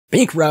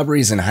Bank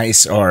robberies and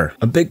heists are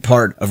a big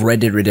part of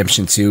Red Dead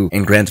Redemption 2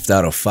 and Grand Theft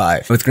Auto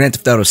 5. With Grand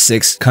Theft Auto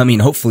 6 coming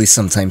hopefully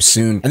sometime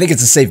soon, I think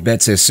it's a safe bet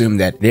to assume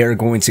that they are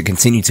going to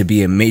continue to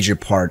be a major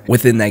part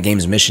within that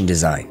game's mission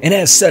design. And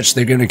as such,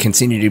 they're going to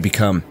continue to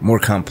become more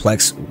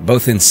complex,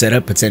 both in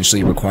setup,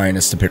 potentially requiring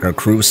us to pick our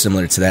crew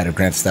similar to that of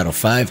Grand Theft Auto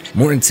 5,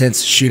 more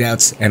intense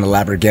shootouts and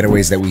elaborate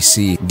getaways that we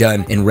see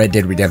done in Red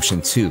Dead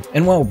Redemption 2.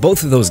 And while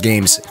both of those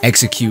games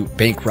execute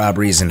bank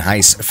robberies and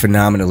heists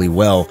phenomenally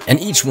well, and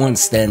each one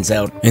stands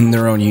out in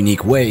their own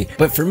unique way,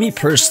 but for me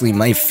personally,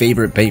 my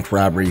favorite bank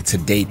robbery to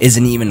date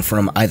isn't even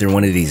from either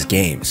one of these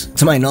games.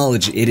 To my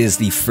knowledge, it is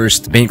the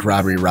first bank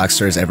robbery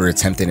Rockstar has ever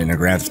attempted in a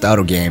Grand Theft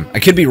Auto game.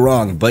 I could be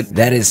wrong, but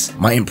that is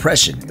my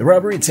impression. The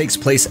robbery takes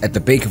place at the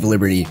Bank of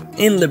Liberty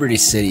in Liberty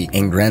City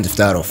in Grand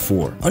Theft Auto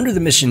 4, under the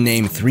mission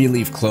named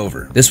 3-Leaf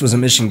Clover. This was a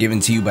mission given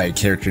to you by a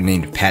character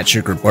named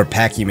Patrick or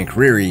Packy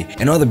McCreary,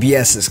 and all the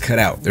BS is cut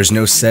out. There's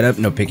no setup,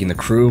 no picking the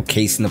crew,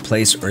 casing the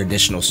place, or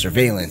additional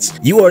surveillance.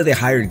 You are the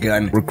hired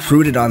gun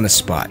recruited on the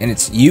spot, and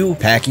it's you,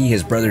 Packy,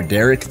 his brother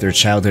Derek, their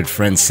childhood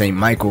friend St.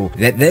 Michael,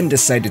 that then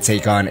decide to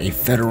take on a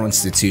federal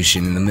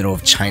institution in the middle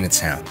of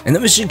Chinatown. And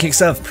the mission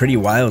kicks off pretty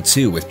wild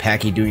too, with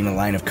Packy doing a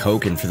line of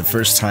coke, and for the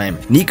first time,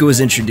 Nico is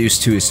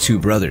introduced to his two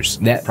brothers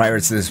that prior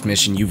to this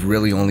mission you've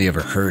really only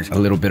ever heard a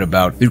little bit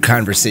about through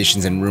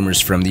conversations and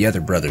rumors from the other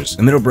brothers.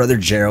 The middle brother,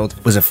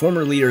 Gerald, was a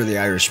former leader of the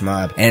Irish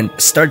mob and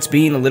starts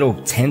being a little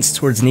tense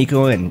towards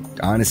Nico, and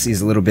honestly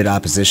is a little bit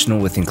oppositional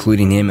with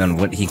including him on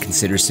what he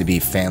considers to be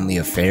family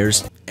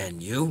affairs.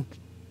 And you?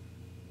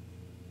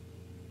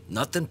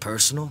 Nothing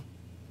personal,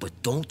 but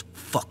don't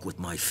fuck with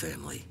my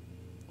family,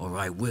 or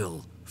I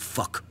will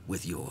fuck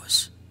with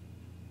yours.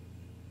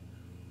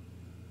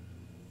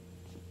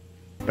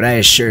 But I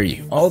assure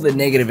you, all the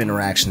negative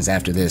interactions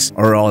after this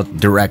are all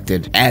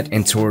directed at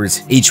and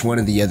towards each one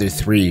of the other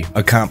three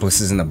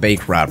accomplices in the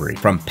bank robbery,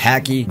 from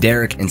Packy,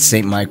 Derek, and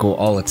St. Michael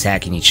all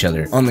attacking each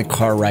other on the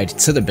car ride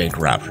to the bank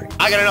robbery.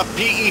 I got enough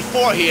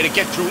PE4 here to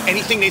get through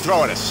anything they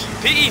throw at us.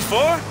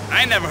 PE4?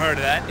 I ain't never heard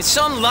of that. It's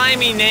some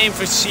limey name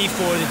for C4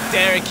 that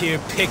Derek here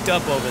picked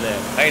up over there.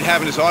 I ain't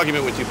having this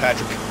argument with you,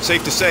 Patrick.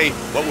 Safe to say,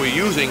 what we're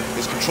using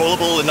is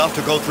controllable enough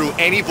to go through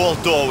any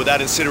vault door without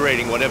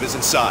incinerating whatever's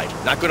inside.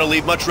 Not gonna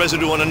leave much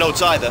residue on the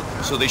notes either,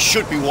 so they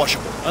should be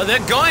washable. Oh,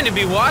 they're going to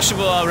be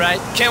washable, all right.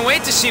 Can't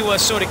wait to see what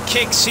sort of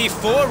kick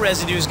C4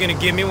 residue is gonna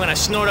give me when I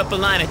snort up a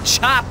line of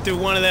chop through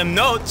one of them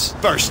notes.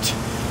 First,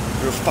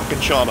 you're a fucking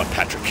charmer,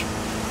 Patrick.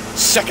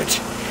 Second,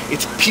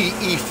 it's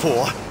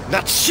PE4,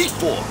 not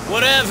C4.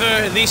 Whatever,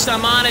 at least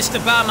I'm honest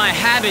about my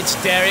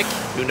habits, Derek.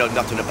 You know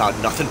nothing about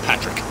nothing,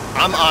 Patrick.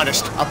 I'm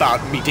honest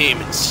about me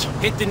demons.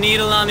 Hit the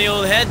needle on the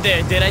old head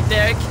there, did I,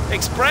 Derek?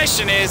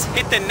 Expression is,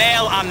 hit the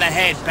nail on the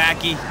head,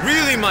 Packy.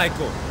 Really,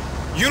 Michael?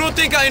 You don't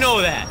think I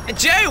know that? And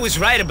Jerry was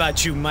right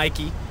about you,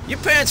 Mikey. Your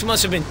parents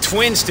must have been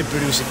twins to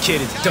produce a kid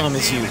as dumb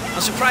as you.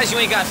 I'm surprised you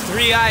ain't got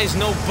 3 eyes,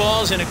 no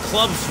balls, and a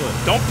club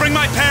foot. Don't bring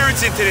my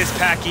parents into this,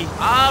 Packy.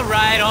 All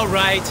right, all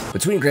right.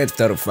 Between Grand Theft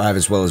Auto 5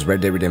 as well as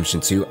Red Dead Redemption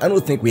 2, I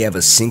don't think we have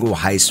a single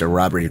heist or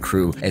robbery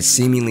crew as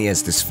seemingly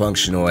as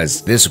dysfunctional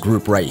as this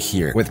group right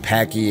here, with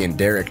Packy and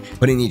Derek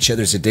putting each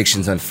other's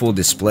addictions on full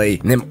display,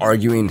 and them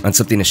arguing on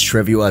something as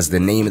trivial as the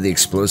name of the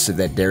explosive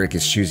that Derek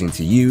is choosing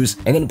to use,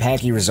 and then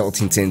Packy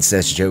resulting to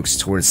incest jokes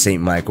towards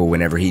St. Michael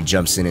whenever he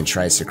jumps in and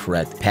tries to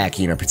correct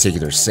Packy in a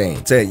particular saying.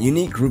 It's a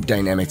unique group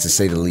dynamic to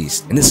say the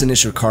least, and this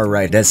initial car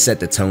ride does set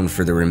the tone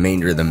for the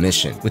remainder of the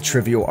mission, with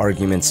trivial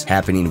arguments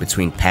happening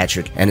between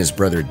Patrick and his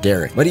brother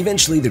Derek. But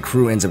eventually the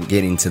crew ends up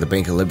getting to the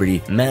Bank of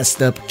Liberty,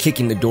 masked up,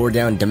 kicking the door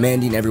down,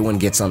 demanding everyone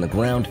gets on the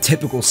ground.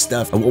 Typical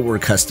stuff of what we're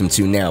accustomed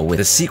to now with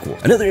a sequel.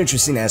 Another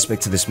interesting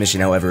aspect to this mission,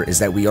 however, is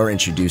that we are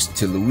introduced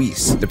to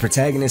Luis, the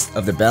protagonist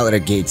of the Ballad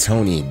of Gay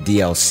Tony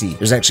DLC.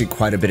 There's actually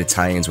quite a bit of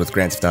tie-ins with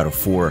Grand Theft Auto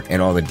 4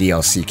 and all the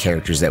DLC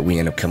characters that we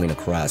end up coming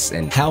across,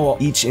 and how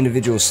each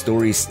individual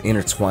stories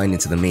intertwine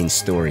into the main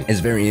story is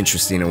very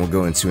interesting, and we'll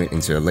go into it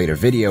into a later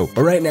video.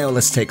 But right now,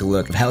 let's take a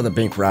look at how the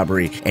bank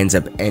robbery ends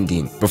up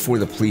ending before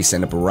the police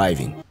end up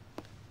arriving.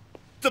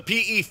 The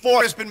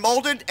PE4 has been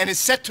molded and is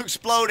set to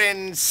explode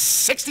in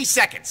 60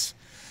 seconds.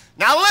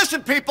 Now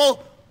listen,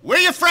 people, we're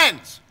your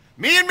friends.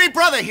 Me and me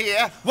brother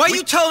here. Why are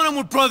you telling them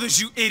we're brothers,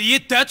 you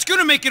idiot? That's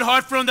gonna make it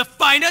hard for them to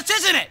find us,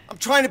 isn't it? I'm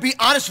trying to be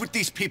honest with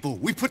these people.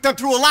 We put them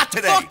through a lot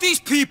today. Fuck these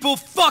people,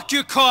 fuck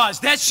your cause.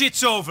 That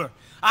shit's over.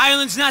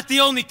 Ireland's not the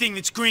only thing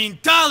that's green.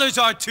 Dollars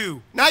are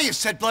too. Now you've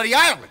said bloody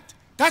Ireland.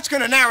 That's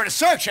gonna narrow the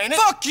search, ain't it?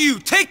 Fuck you!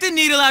 Take the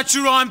needle out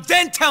your arm,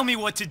 then tell me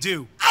what to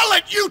do. I'll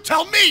let you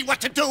tell me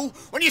what to do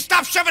when you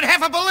stop shoving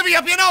half of Bolivia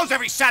up your nose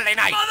every Saturday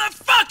night.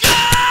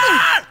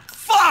 Motherfucker!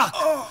 Fuck!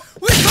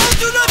 We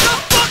told you not to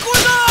fuck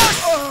with us!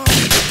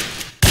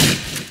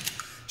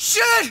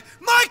 Shit!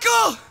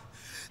 Michael!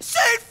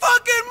 Saint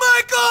fucking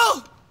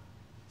Michael!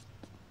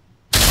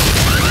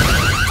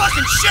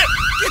 Fucking shit!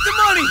 Get the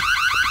money!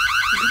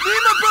 Me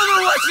and my brother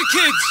will watch the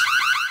kids!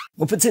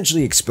 while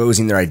potentially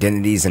exposing their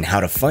identities and how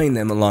to find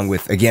them, along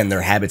with, again,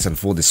 their habits on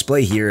full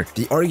display here.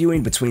 The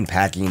arguing between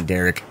Packy and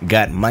Derek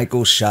got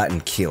Michael shot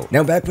and killed.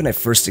 Now, back when I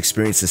first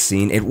experienced the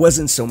scene, it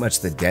wasn't so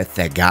much the death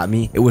that got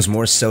me, it was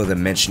more so the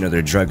mention of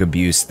their drug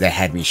abuse that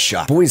had me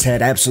shocked. Boys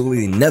had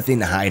absolutely nothing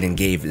to hide and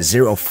gave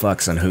zero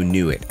fucks on who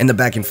knew it, and the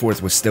back and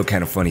forth was still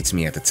kind of funny to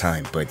me at the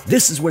time. But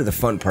this is where the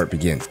fun part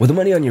begins. With the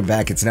money on your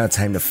back, it's now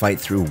time to fight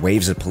through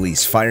waves of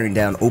police, firing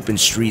down open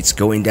streets,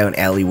 going down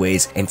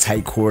alleyways, and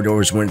tight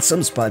corridors where in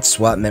some spots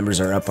SWAT members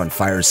are up on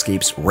fire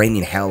escapes,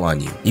 raining hell on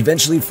you,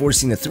 eventually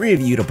forcing the three of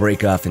you to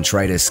break off and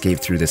try to escape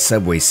through the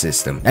subway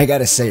system. I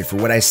gotta say, for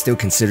what I still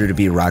consider to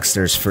be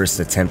Rockstar's first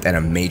attempt at a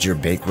major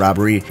bank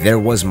robbery, there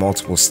was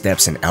multiple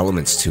steps and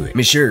elements to it. I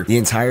mean, sure, the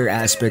entire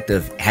aspect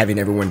of having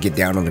everyone get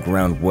down on the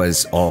ground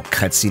was all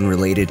cutscene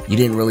related. You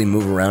didn't really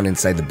move around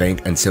inside the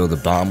bank until the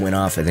bomb went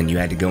off, and then you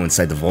had to go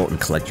inside the vault and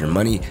collect your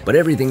money. But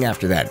everything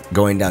after that,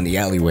 going down the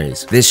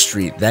alleyways, this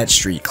street, that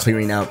street,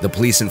 clearing out the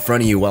police in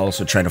front of you while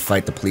also trying to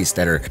fight the police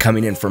that are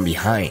coming in from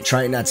behind,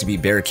 trying not to be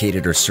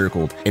barricaded or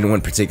circled in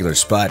one particular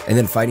spot, and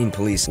then fighting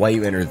police while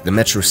you enter the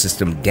metro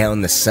system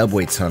down the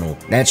subway tunnel.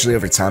 Naturally,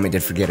 over time, I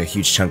did forget a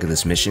huge chunk of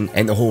this mission,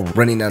 and the whole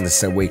running down the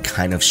subway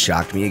kind of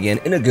shocked me again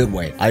in a good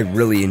way. I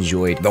really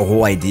enjoyed the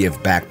whole idea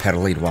of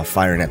backpedaling while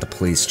firing at the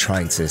police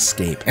trying to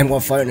escape. And while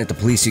firing at the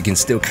police, you can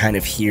still kind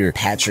of hear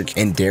Patrick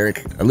and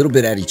Derek a little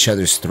bit at each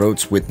other's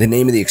throats with the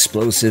name of the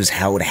explosives,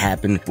 how it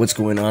happened, what's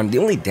going on. The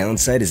only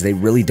downside is they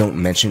really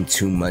don't mention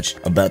too much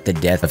about the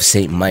death of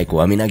St. Michael.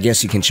 I mean, I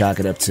guess you can chalk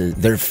it up to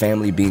their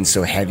family being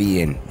so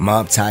heavy and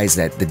mob ties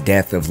that the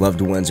death of loved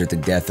ones or the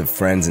death of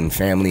friends and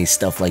family,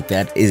 stuff like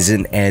that,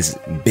 isn't as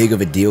big of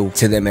a deal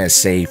to them as,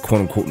 say,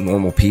 quote-unquote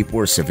normal people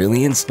or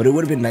civilians. But it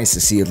would have been nice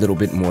to see a little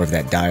bit more of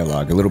that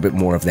dialogue, a little bit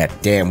more of that,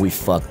 damn, we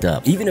fucked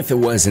up. Even if it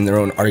was in their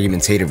own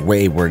argumentative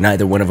way where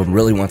neither one of them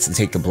really wants to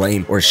take the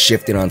blame or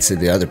shift it onto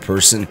the other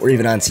person or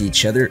even onto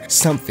each other,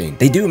 something.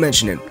 They do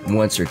mention it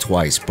once or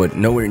twice, but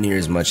nowhere near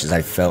as much as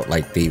I felt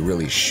like they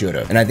really should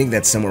have. And I think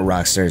that's somewhere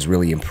Rockstar has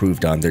really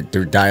improved on,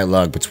 their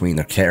dialogue between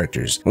their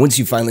characters. And once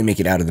you finally make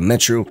it out of the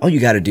metro, all you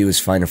gotta do is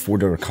find a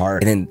four-door car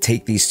and then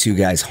take these two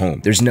guys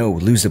home. There's no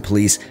lose the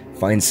police,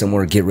 find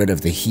somewhere, get rid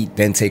of the heat,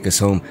 then take us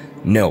home.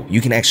 No, you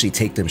can actually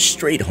take them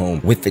straight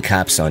home with the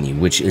cops on you,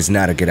 which is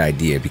not a good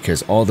idea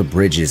because all the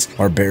bridges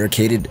are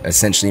barricaded,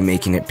 essentially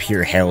making it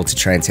pure hell to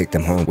try and take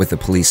them home with the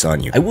police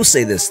on you. I will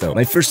say this though,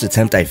 my first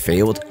attempt I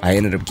failed. I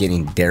ended up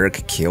getting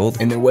Derek killed,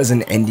 and there was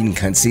an ending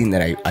cutscene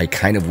that I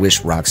kind of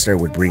wish Rockstar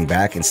would bring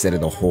back instead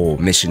of the whole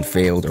mission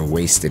failed or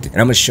wasted.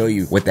 And I'm gonna show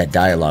you what that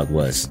dialogue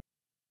was.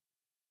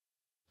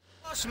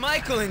 Lost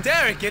Michael and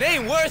Derek, it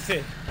ain't worth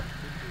it.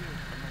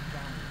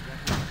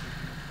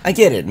 I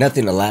get it,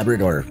 nothing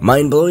elaborate or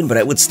mind-blowing, but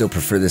I would still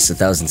prefer this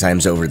 1,000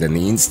 times over than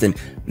the instant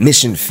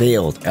mission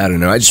failed. I don't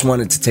know, I just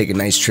wanted to take a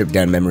nice trip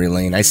down memory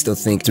lane. I still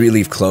think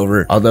 3-Leaf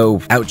Clover, although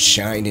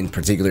outshined in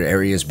particular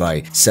areas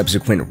by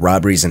subsequent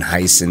robberies and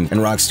heists and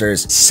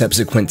Rockstar's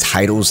subsequent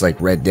titles like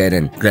Red Dead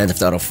and Grand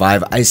Theft Auto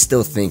 5, I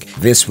still think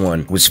this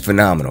one was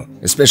phenomenal,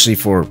 especially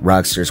for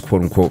Rockstar's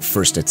quote-unquote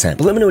first attempt.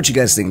 But let me know what you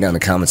guys think down in the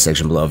comment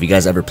section below. If you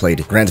guys ever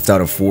played Grand Theft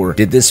Auto 4,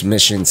 did this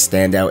mission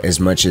stand out as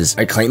much as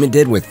I claim it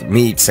did, with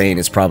me saying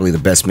it's probably the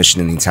best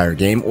mission in the entire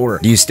game, or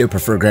do you still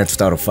prefer Grand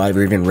Theft Auto 5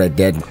 or even Red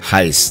Dead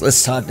heists?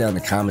 Let's talk down in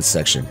the comments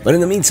section. But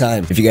in the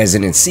meantime, if you guys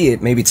didn't see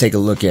it, maybe take a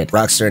look at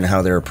Rockstar and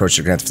how their approach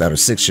to Grand Theft Auto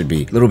 6 should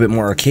be. A little bit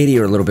more arcadey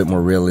or a little bit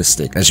more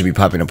realistic. That should be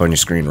popping up on your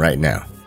screen right now.